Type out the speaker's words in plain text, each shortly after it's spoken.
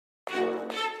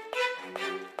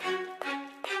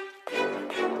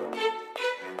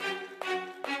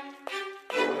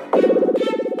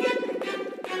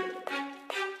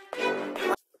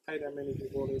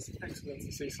It's excellent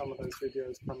to see some of those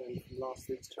videos come in from last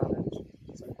week's challenge.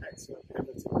 So excellent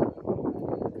pivoting.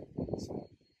 So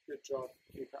good job,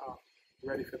 keep it up.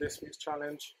 Ready for this week's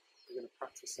challenge? We're going to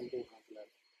practice some ball handling.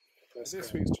 For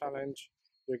this week's challenge,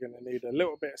 you're going to need a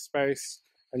little bit of space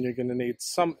and you're going to need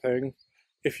something.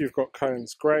 If you've got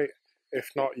cones, great. If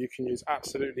not, you can use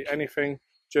absolutely anything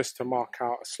just to mark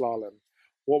out a slalom.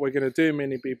 What we're going to do,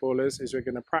 mini B-ballers, is we're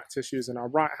going to practice using our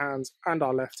right hands and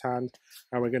our left hand,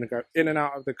 and we're going to go in and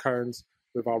out of the cones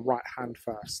with our right hand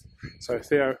first. So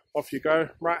Theo, off you go.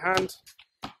 Right hand.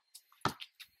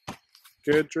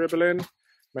 Good, dribbling.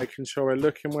 Making sure we're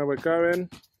looking where we're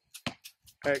going.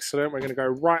 Excellent. We're going to go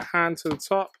right hand to the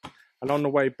top, and on the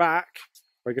way back,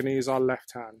 we're going to use our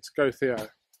left hand. Go, Theo.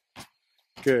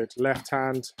 Good. Left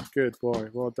hand. Good boy.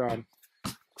 Well done.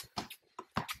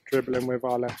 Dribbling with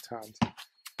our left hand.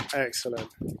 Excellent.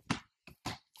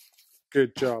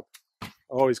 Good job.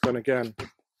 Oh, he's gone again.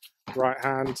 Right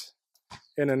hand.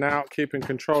 In and out. Keeping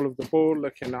control of the ball.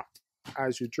 Looking up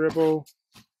as you dribble.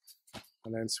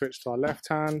 And then switch to our left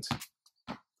hand.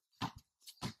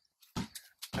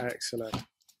 Excellent.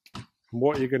 And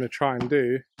what you're going to try and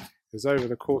do is over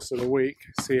the course of the week,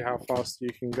 see how fast you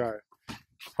can go.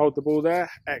 Hold the ball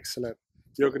there. Excellent.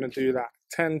 You're going to do that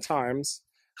 10 times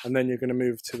and then you're going to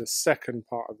move to the second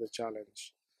part of the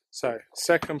challenge. So,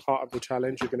 second part of the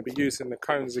challenge, you're going to be using the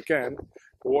cones again,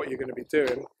 but what you're going to be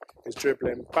doing is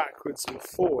dribbling backwards and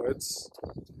forwards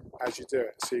as you do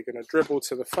it. So you're going to dribble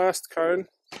to the first cone,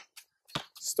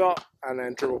 stop, and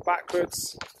then dribble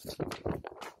backwards.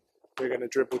 You're going to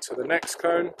dribble to the next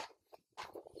cone,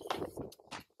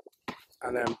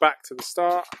 and then back to the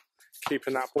start,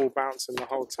 keeping that ball bouncing the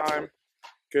whole time.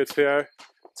 Good, Theo.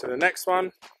 To the next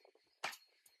one.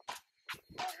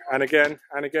 And again,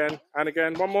 and again, and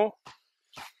again. One more.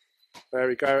 There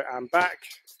we go, and back.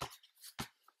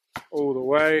 All the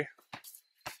way.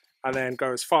 And then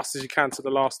go as fast as you can to the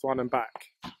last one and back.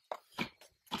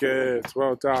 Good,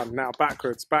 well done. Now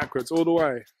backwards, backwards, all the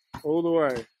way. All the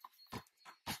way.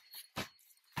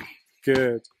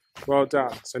 Good, well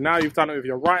done. So now you've done it with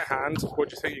your right hand. What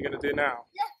do you think you're going to do now?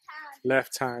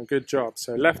 Left hand, good job.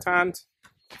 So left hand.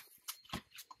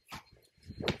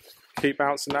 Keep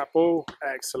bouncing that ball.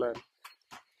 Excellent.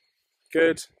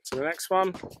 Good. To the next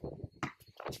one.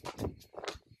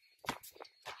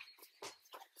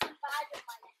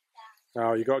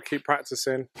 Oh, you got to keep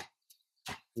practicing.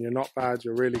 You're not bad.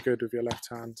 You're really good with your left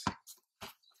hand.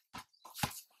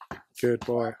 Good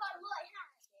boy.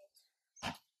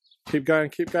 Keep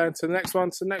going. Keep going. To the next one.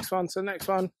 To the next one. To the next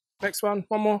one. Next one.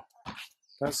 One more.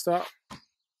 Don't stop.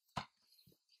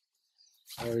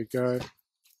 There we go.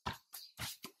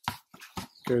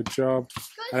 Good job.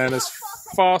 And then as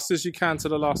fast as you can to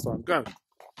the last one. Go.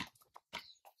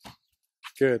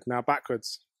 Good. Now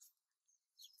backwards.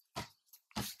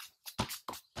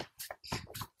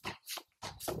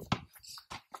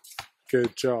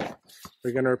 Good job.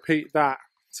 We're going to repeat that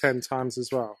 10 times as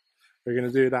well. We're going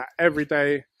to do that every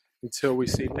day until we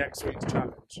see next week's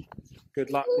challenge. Good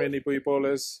luck, mini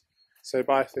B-ballers. Say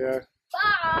bye, Theo.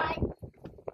 Bye.